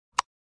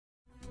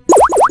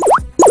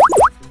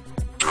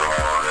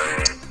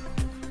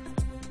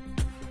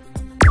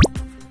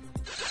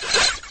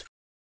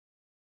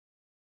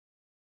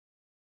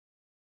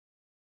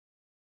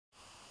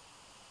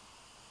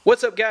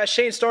What's up guys,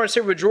 Shane Starnes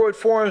here with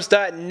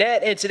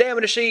DroidForums.net, and today I'm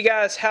going to show you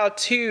guys how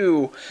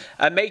to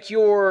make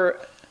your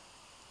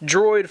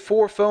Droid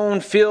 4 phone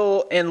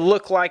feel and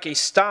look like a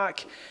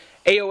stock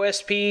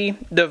AOSP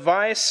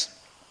device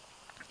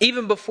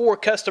even before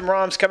custom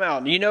ROMs come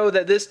out. You know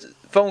that this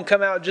phone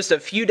came out just a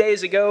few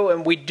days ago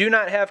and we do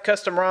not have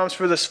custom ROMs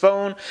for this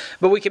phone,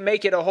 but we can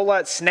make it a whole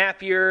lot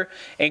snappier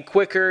and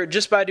quicker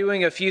just by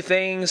doing a few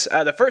things.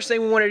 The first thing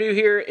we want to do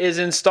here is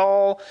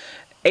install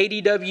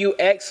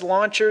ADWX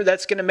launcher.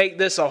 That's going to make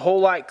this a whole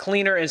lot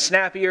cleaner and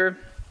snappier.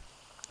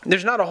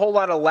 There's not a whole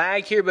lot of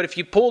lag here, but if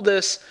you pull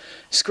this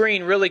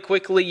screen really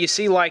quickly, you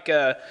see like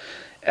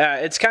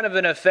it's kind of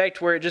an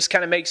effect where it just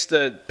kind of makes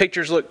the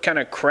pictures look kind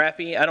of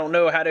crappy. I don't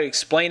know how to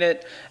explain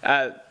it.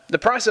 The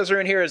processor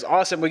in here is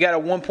awesome. We got a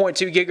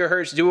 1.2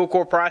 gigahertz dual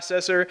core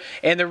processor,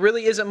 and there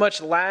really isn't much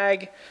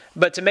lag,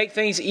 but to make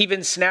things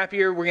even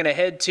snappier, we're going to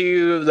head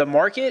to the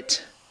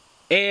market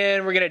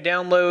and we're going to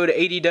download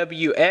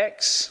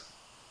ADWX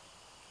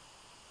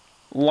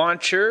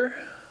launcher,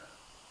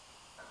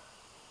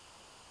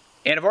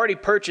 and I've already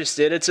purchased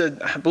it.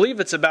 I believe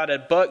it's about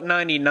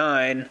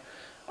 $1.99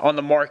 on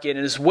the market,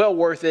 and it's well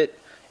worth it.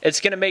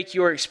 It's going to make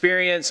your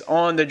experience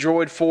on the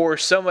Droid 4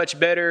 so much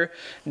better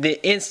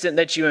the instant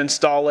that you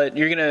install it.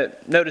 You're going to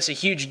notice a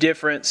huge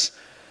difference.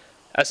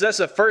 So that's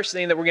the first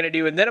thing that we're going to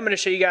do, and then I'm going to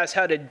show you guys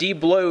how to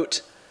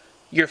debloat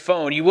your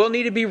phone. You will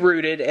need to be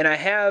rooted, and I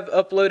have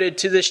uploaded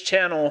to this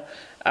channel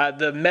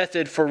the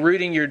method for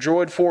rooting your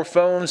Droid 4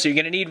 phone. So you're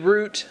going to need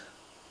root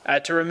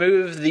to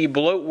remove the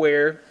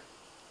bloatware,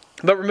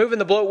 but removing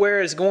the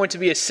bloatware is going to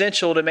be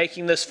essential to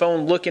making this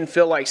phone look and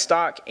feel like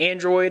stock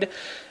Android.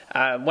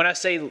 When I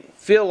say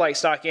feel like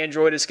stock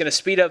Android, it's going to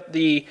speed up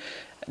the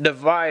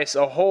device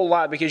a whole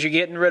lot because you're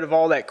getting rid of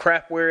all that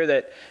crapware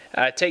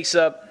that takes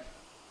up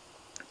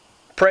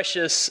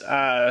precious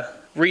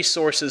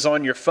resources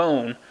on your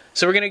phone.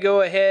 So we're going to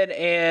go ahead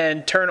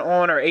and turn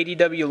on our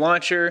ADW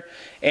launcher,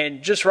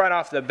 and just right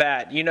off the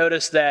bat you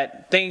notice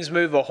that things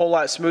move a whole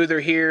lot smoother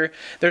here.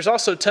 There's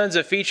also tons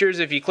of features.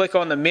 If you click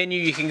on the menu,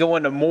 you can go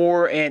into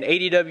more and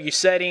ADW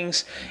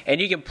settings,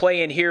 and you can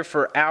play in here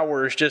for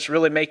hours just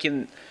really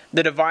making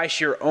the device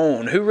your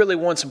own. Who really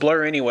wants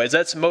blur anyways?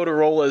 That's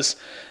Motorola's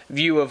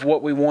view of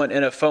what we want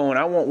in a phone.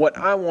 I want what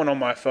I want on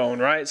my phone,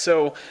 right?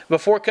 So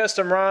before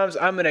custom ROMs,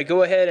 I'm going to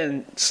go ahead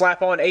and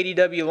slap on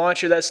ADW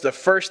launcher. That's the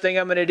first thing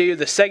I'm going to do.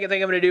 The second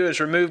thing I'm going to do is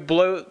remove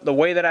bloat. The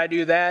way that I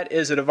do that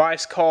is a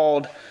device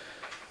called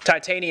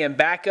Titanium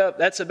Backup.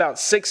 That's about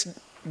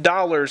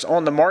 $6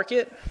 on the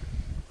market.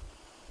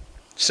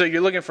 So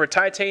you're looking for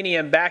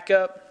Titanium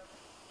Backup.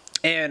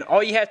 And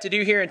all you have to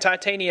do here in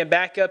Titanium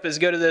Backup is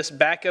go to this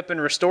Backup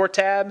and Restore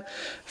tab,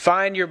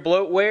 find your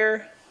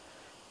bloatware,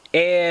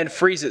 and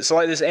freeze it. So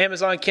like this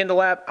Amazon Kindle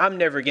app, I'm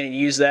never going to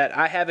use that.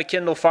 I have a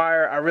Kindle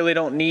Fire. I really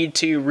don't need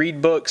to read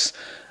books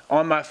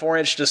on my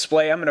 4-inch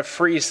display. I'm going to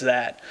freeze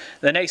that.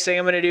 The next thing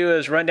I'm going to do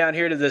is run down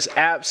here to this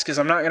apps, because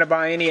I'm not going to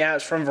buy any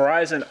apps from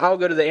Verizon. I'll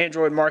go to the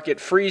Android market,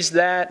 freeze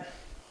that.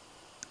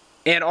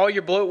 And all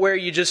your bloatware,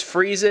 you just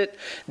freeze it.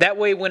 That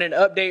way when an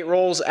update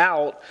rolls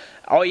out,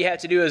 all you have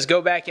to do is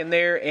go back in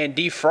there and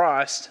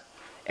defrost,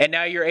 and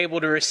now you're able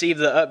to receive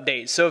the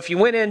update. So if you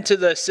went into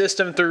the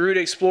system through Root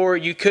Explorer,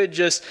 you could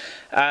just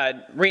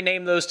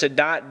rename those to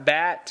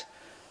 .bat,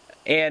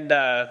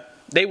 and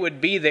they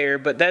would be there,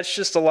 but that's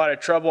just a lot of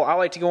trouble. I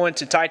like to go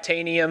into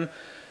Titanium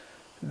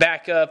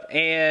Backup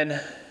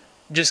and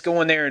just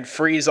go in there and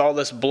freeze all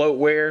this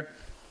bloatware,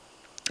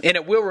 and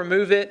it will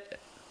remove it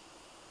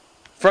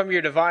from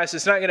your device.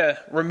 It's not going to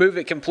remove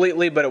it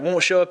completely, but it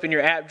won't show up in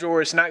your app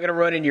drawer. It's not going to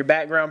run in your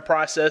background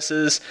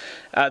processes.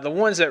 The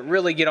ones that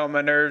really get on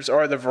my nerves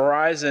are the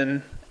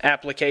Verizon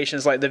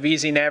applications like the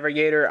VZ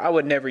Navigator. I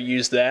would never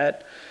use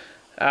that.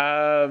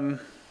 The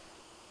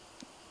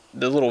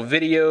little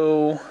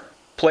video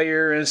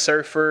player and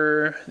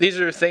surfer, these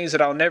are things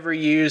that I'll never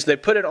use. They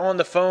put it on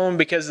the phone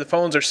because the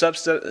phones are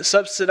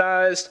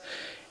subsidized,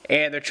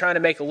 and they're trying to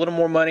make a little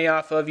more money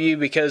off of you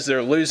because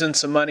they're losing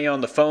some money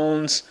on the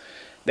phones.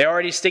 They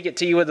already stick it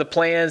to you with the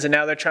plans, and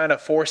now they're trying to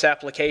force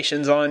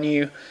applications on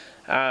you.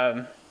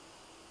 But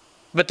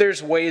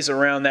there's ways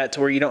around that to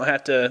where you don't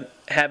have to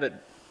have it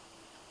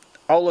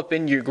all up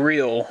in your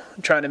grill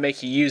trying to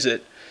make you use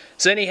it.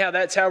 So anyhow,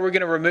 that's how we're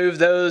going to remove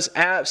those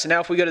apps. Now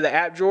if we go to the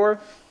app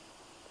drawer,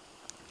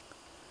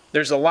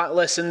 there's a lot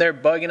less in there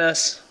bugging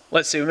us.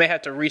 Let's see, we may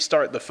have to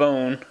restart the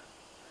phone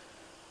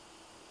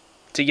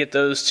to get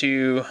those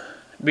to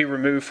be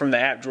removed from the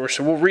app drawer.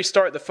 So we'll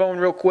restart the phone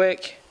real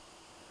quick.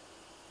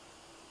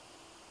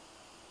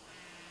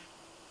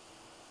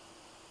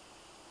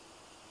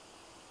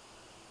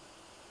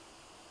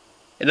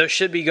 And those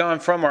should be gone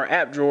from our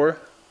app drawer.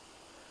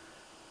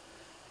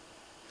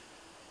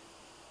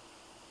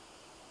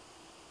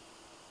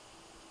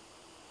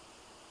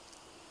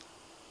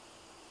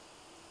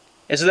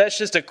 And so that's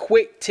just a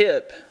quick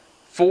tip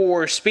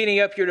for speeding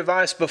up your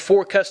device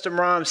before custom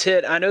ROMs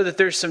hit. I know that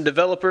there's some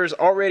developers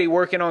already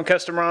working on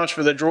custom ROMs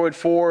for the Droid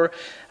 4.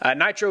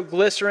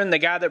 Nitroglycerin, the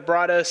guy that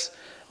brought us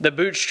the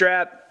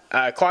Bootstrap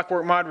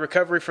Clockwork Mod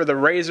Recovery for the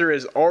Razer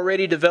is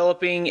already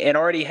developing and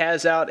already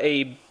has out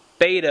a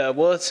beta.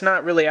 Well, it's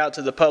not really out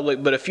to the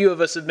public, but a few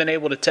of us have been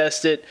able to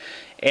test it,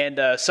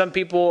 and some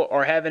people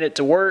are having it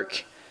to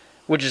work,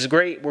 which is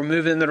great. We're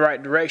moving in the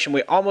right direction.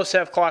 We almost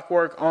have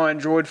Clockwork on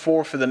Droid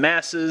 4 for the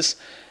masses,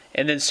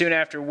 and then soon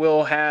after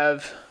we'll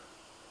have...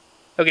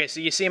 Okay,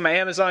 so you see my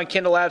Amazon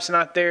Kindle app's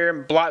not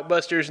there,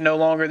 Blockbuster's no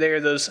longer there.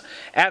 Those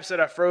apps that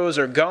I froze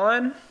are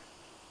gone.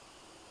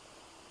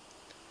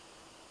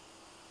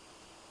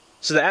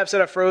 So the apps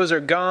that I froze are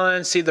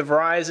gone. See the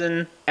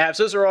Verizon apps,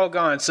 those are all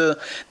gone. So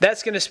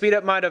that's going to speed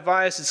up my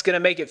device. It's going to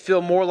make it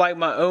feel more like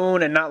my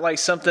own and not like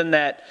something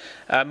that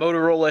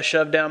Motorola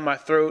shoved down my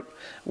throat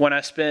when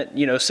I spent,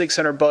 you know,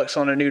 $600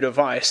 on a new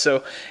device.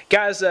 So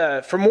guys,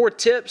 for more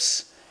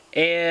tips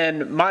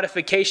and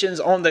modifications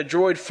on the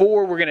Droid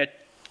 4, we're going to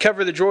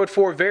cover the Droid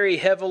 4 very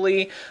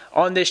heavily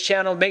on this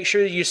channel. Make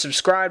sure that you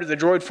subscribe to the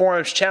Droid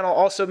Forums channel.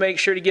 Also, make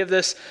sure to give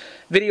this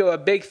video a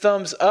big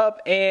thumbs up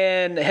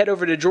and head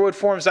over to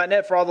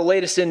droidforums.net for all the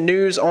latest in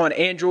news on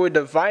Android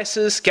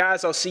devices.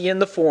 Guys, I'll see you in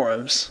the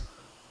forums.